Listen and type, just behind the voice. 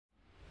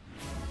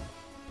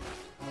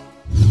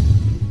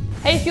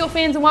Fuel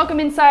fans, and welcome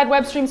inside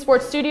WebStream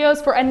Sports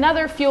Studios for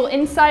another Fuel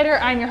Insider.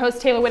 I'm your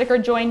host, Talor Whitaker,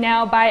 joined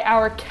now by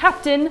our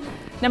captain,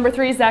 number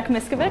 3, Zach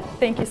Miskovic.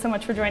 Thank you so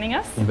much for joining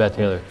us. You bet,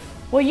 Taylor.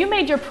 Well, you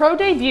made your pro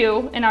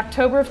debut in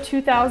October of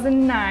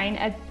 2009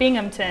 at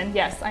Binghamton.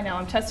 Yes, I know,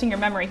 I'm testing your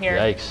memory here.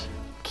 Yikes.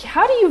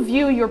 How do you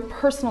view your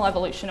personal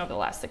evolution over the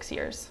last 6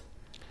 years?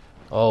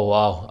 Oh,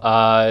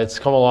 wow. It's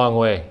come a long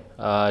way.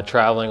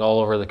 Traveling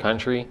all over the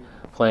country,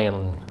 playing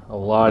in a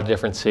lot of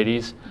different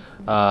cities.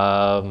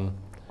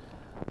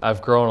 I've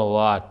grown a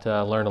lot,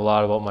 learned a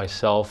lot about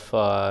myself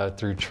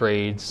through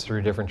trades,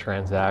 through different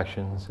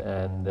transactions,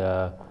 and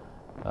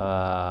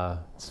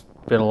it's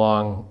been a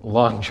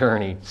long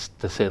journey,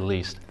 to say the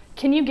least.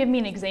 Can you give me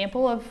an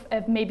example of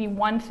maybe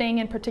one thing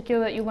in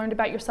particular that you learned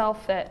about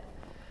yourself that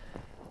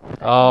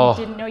you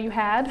didn't know you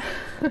had?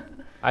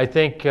 I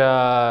think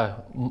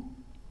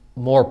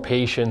more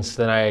patience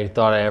than I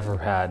thought I ever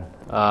had.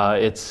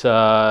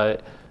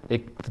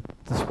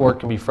 The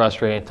sport can be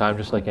frustrating at times,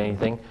 just like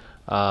anything.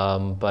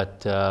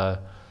 But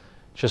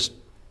just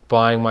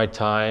buying my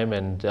time,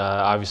 and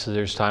obviously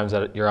there's times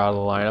that you're out of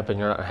the lineup and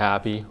you're not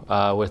happy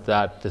with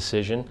that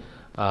decision,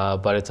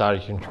 but it's out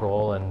of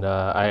control, and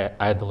I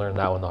had to learn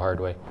that one the hard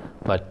way.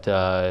 But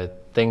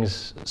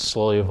things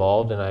slowly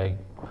evolved, and I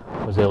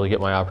was able to get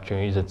my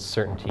opportunities at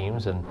certain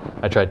teams, and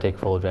I tried to take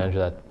full advantage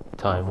of that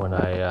time when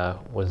I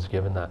was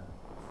given that.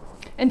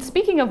 And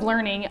speaking of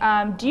learning,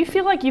 do you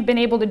feel like you've been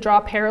able to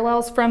draw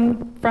parallels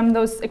from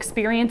those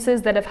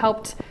experiences that have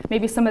helped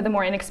maybe some of the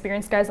more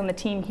inexperienced guys on the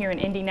team here in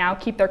Indy now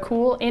keep their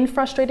cool in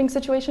frustrating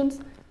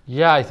situations?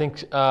 Yeah, I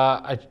think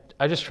I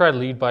just try to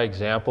lead by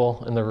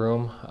example in the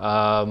room.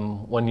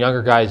 When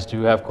younger guys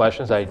do have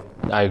questions,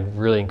 I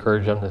really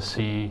encourage them to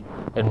see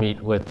and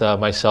meet with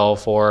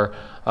myself or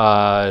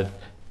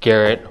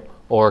Garrett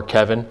or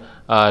Kevin.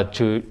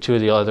 Two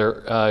of the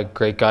other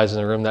great guys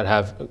in the room that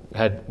have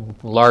had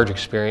large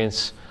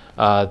experience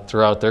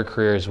throughout their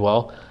career as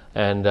well.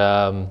 And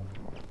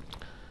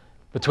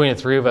between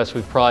the three of us,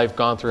 we've probably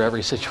gone through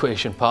every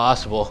situation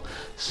possible.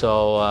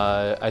 So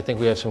I think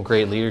we have some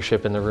great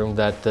leadership in the room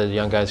that the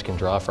young guys can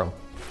draw from.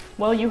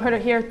 Well, you heard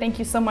it here. Thank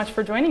you so much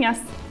for joining us.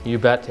 You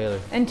bet, Taylor.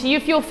 And to you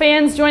Fuel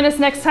fans, join us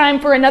next time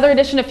for another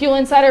edition of Fuel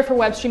Insider for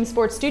WebStream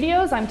Sports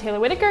Studios. I'm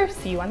Talor Whitaker.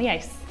 See you on the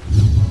ice.